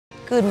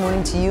Good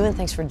morning to you and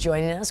thanks for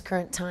joining us.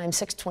 Current time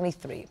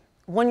 6:23.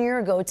 1 year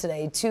ago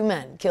today, 2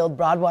 men killed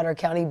Broadwater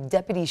County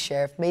Deputy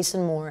Sheriff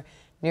Mason Moore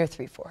near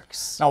Three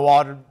Forks. Now,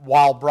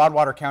 while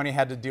Broadwater County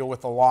had to deal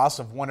with the loss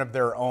of one of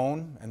their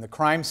own and the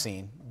crime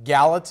scene,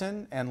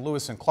 Gallatin and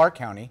Lewis and Clark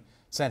County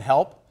sent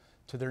help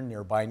to their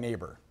nearby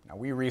neighbor. Now,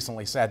 we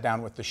recently sat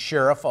down with the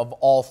sheriff of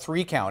all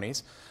 3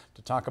 counties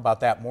to talk about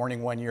that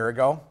morning 1 year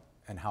ago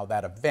and how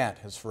that event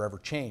has forever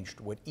changed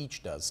what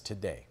each does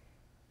today.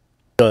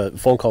 The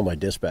phone call my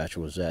dispatcher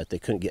was that they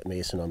couldn't get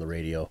Mason on the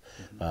radio.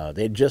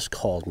 They had just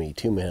called me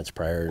 2 minutes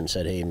prior and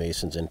said, "Hey,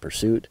 Mason's in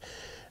pursuit,"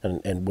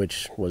 and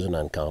which wasn't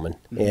uncommon.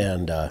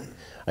 And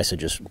I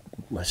said,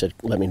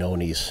 "Let me know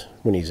when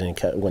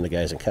the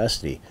guy's in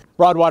custody."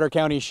 Broadwater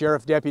County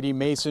Sheriff Deputy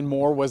Mason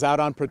Moore was out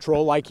on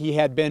patrol like he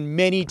had been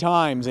many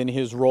times in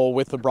his role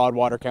with the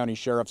Broadwater County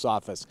Sheriff's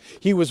Office.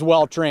 He was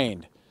well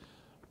trained.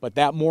 But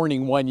that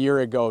morning 1 year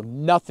ago,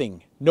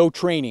 no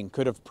training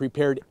could have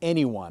prepared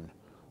anyone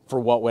for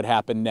what would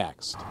happen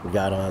next. We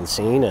got on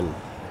scene and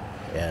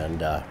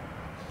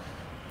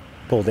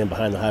pulled in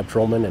behind the high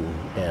patrolman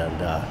and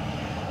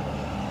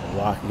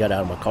got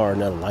out of my car,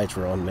 and then the lights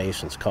were on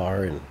Mason's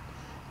car,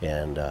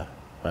 and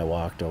I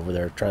walked over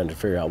there trying to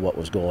figure out what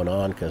was going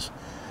on, because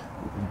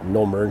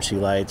no emergency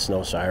lights,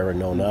 no siren,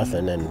 no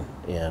nothing,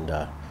 and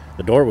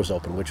the door was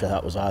open, which I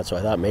thought was odd, so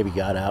I thought maybe he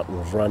got out and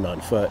was running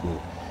on foot,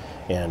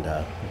 and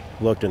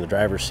looked in the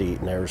driver's seat,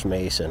 and there was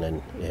Mason,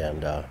 and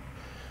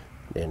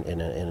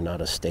in not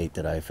a state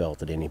that I felt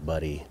that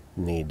anybody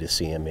needed to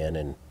see him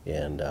in,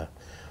 and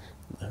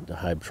the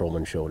high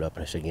patrolman showed up,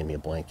 and I said, "Give me a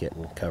blanket,"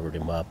 and covered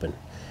him up and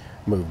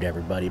moved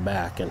everybody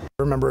back. And I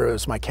remember it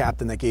was my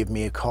captain that gave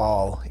me a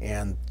call,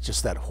 and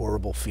just that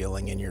horrible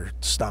feeling in your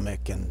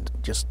stomach, and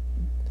just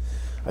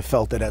I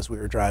felt it as we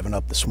were driving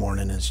up this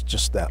morning, is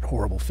just that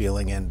horrible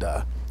feeling. And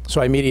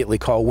so I immediately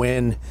called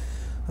Wynn.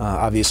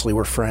 Obviously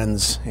we're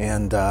friends,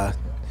 and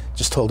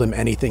just told him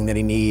anything that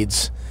he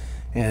needs.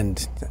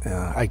 And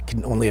I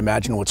can only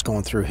imagine what's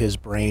going through his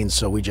brain,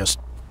 so we just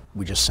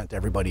sent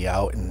everybody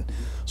out and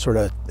sort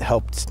of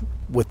helped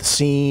with the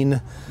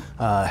scene,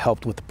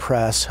 helped with the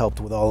press,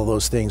 helped with all of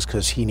those things,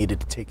 because he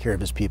needed to take care of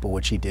his people,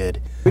 which he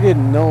did. We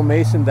didn't know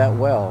Mason that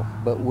well,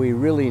 but we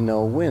really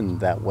know Wynn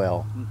that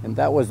well. And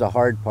that was the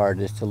hard part,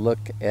 is to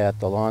look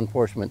at the law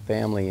enforcement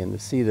family and to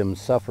see them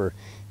suffer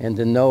and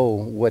to know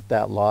what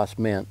that loss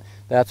meant.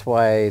 That's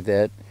why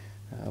that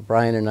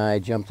Brian and I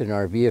jumped in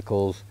our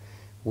vehicles.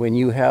 When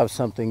you have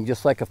something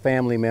just like a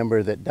family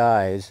member that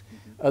dies,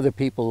 other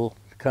people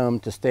come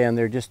to stand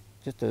there, just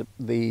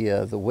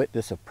the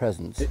witness of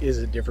presence. Is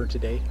it different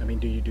today? I mean,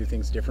 do you do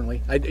things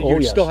differently?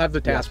 Yes. Still have the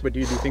task, but do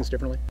you do things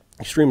differently?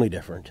 Extremely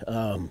different.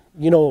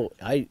 You know,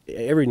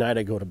 every night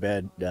I go to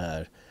bed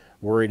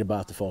worried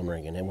about the phone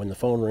ringing, and when the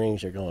phone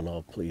rings, you're going,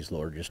 "Oh, please,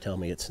 Lord, just tell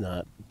me it's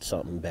not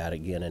something bad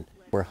again." And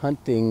we're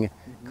hunting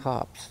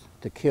cops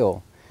to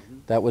kill.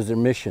 That was their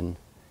mission.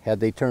 Had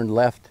they turned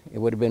left, it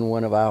would have been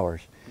one of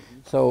ours.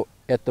 So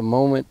at the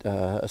moment,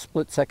 a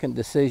split-second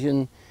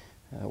decision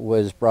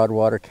was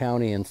Broadwater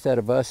County instead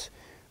of us.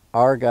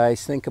 Our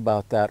guys think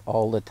about that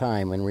all the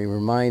time, and we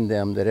remind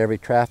them that every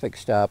traffic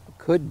stop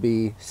could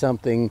be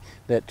something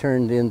that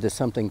turned into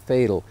something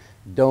fatal.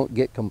 Don't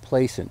get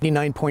complacent.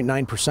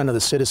 99.9% of the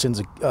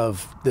citizens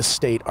of this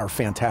state are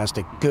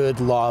fantastic,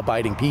 good,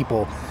 law-abiding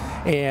people,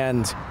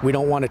 and we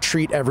don't want to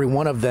treat every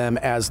one of them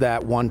as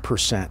that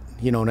 1%.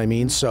 You know what I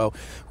mean? So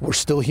we're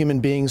still human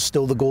beings,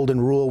 still the golden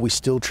rule. We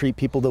still treat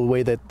people the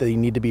way that they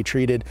need to be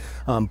treated,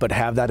 but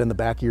have that in the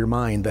back of your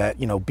mind that,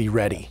 you know, be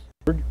ready.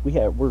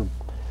 We're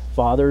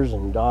fathers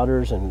and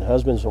daughters and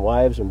husbands and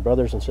wives and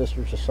brothers and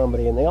sisters to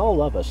somebody, and they all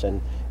love us, and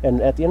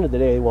at the end of the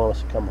day they want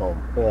us to come home.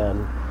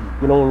 And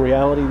you know, in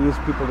reality, these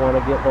people want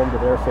to get home to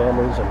their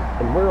families,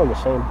 and we're on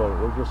the same boat.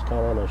 We're just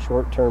kind of in a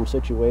short-term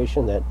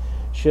situation that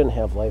shouldn't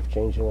have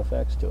life-changing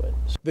effects to it.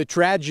 The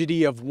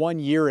tragedy of 1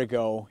 year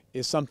ago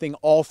is something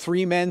all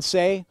 3 men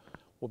say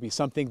will be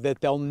something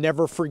that they'll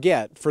never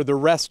forget for the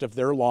rest of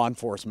their law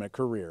enforcement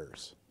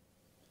careers.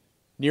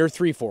 Near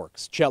Three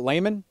Forks, Chet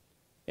Lehman,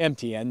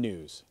 MTN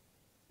News.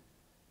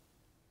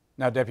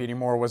 Now, Deputy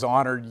Moore was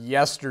honored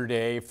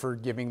yesterday for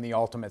giving the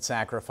ultimate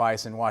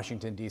sacrifice in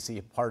Washington, D.C.,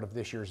 part of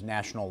this year's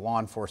National Law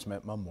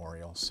Enforcement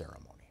Memorial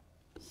Ceremony.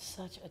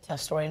 Such a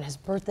tough story, and his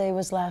birthday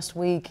was last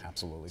week.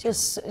 Absolutely.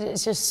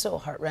 It's just so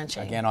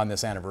heart-wrenching. Again, on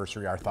this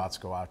anniversary, our thoughts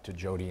go out to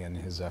Jody and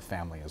his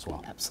family as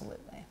well.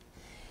 Absolutely.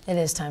 It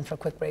is time for a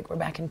quick break. We're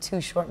back in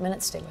 2 short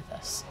minutes. Stay with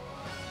us.